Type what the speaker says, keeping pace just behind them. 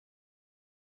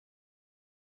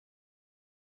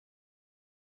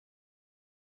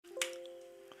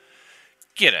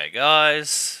G'day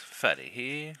guys, Fatty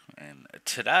here, and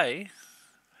today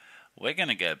we're going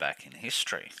to go back in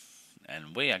history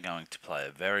and we are going to play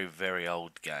a very, very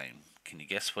old game. Can you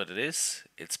guess what it is?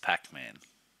 It's Pacman.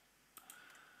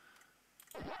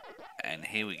 And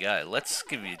here we go. Let's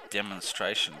give you a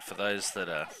demonstration for those that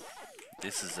are...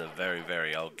 This is a very,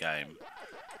 very old game.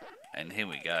 And here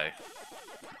we go.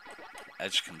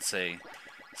 As you can see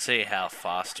how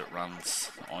fast it runs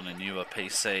on a newer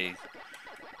PC.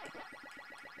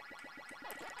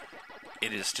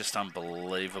 It is just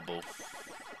unbelievable.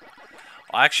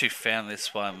 I actually found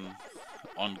this one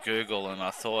on Google and I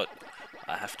thought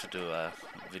I have to do a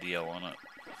video on it.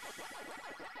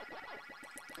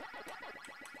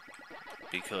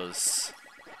 Because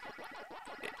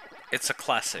it's a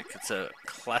classic. It's a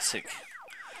classic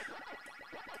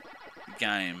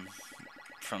game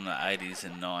from the 80s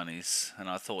and 90s, and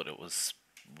I thought it was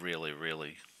really,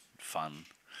 really fun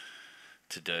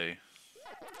to do.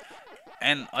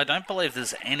 And I don't believe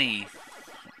there's any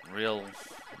real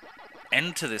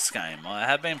end to this game. I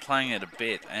have been playing it a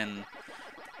bit and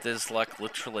there's like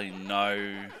literally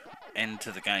no end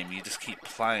to the game. You just keep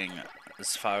playing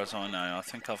as far as I know. I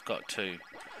think I've got to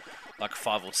like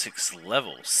 5 or 6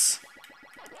 levels.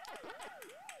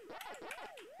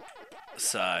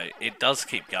 So it does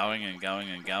keep going and going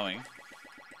and going.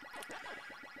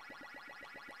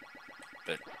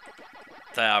 But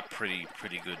they are pretty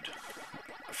good.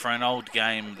 For an old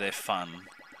game, they're fun.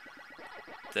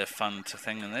 They're fun to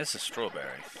thing. And there's a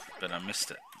strawberry, but I missed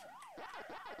it.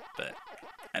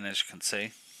 And as you can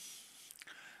see,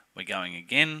 we're going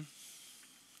again.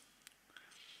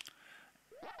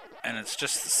 And it's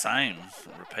just the same.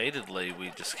 Repeatedly,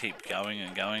 we just keep going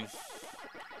and going.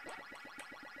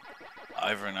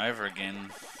 Over and over again.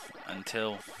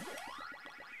 Until...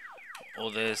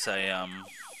 Or there's a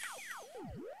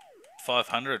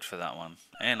 500 for that one.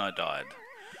 And I died.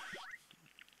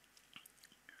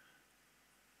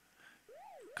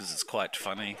 Because it's quite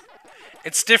funny.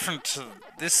 It's different to...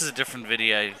 This is a different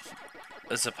video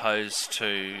as opposed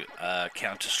to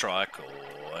Counter-Strike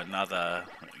or another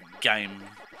game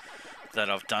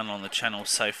that I've done on the channel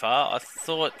so far. I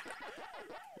thought,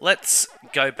 let's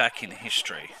go back in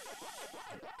history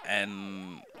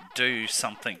and do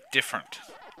something different.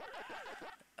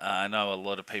 I know a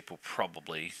lot of people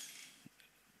probably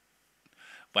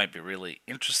won't be really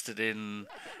interested in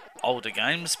older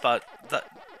games, but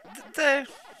they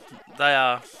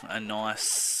are a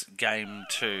nice game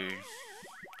to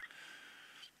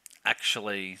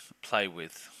actually play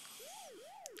with.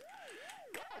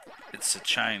 It's a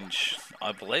change.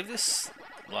 I believe this,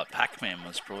 like Pacman,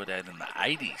 was brought out in the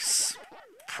 80s,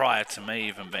 prior to me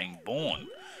even being born.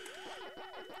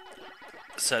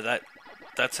 So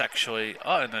that's actually...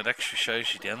 Oh, and it actually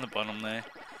shows you down the bottom there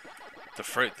the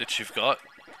fruit that you've got.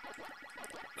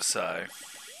 So,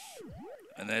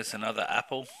 and there's another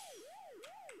apple.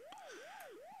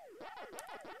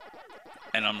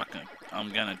 And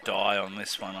I'm gonna die on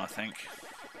this one, I think.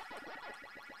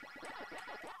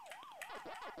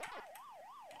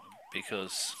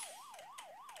 Because...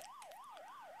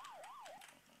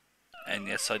 And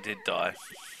yes, I did die.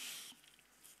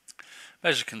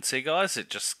 As you can see, guys, it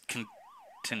just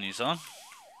continues on.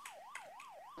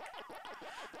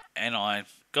 And I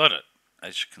got it,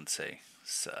 as you can see.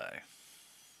 So...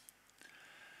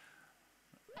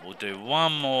 We'll do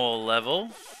one more level.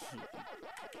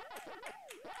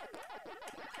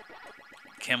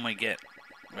 Can we get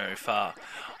very far?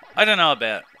 I don't know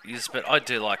about you, but I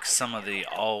do like some of the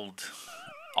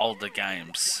older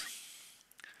games.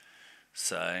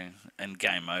 So, and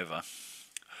game over.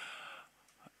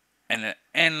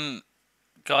 And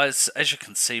guys, as you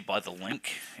can see by the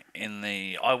link in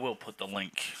the... I will put the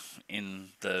link in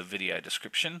the video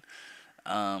description.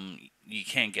 You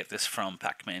can get this from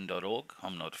pacman.org.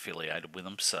 I'm not affiliated with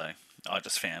them, so I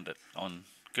just found it on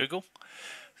Google.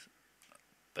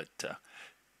 But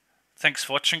thanks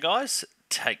for watching, guys.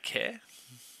 Take care.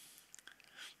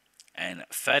 And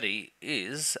Fatty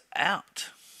is out.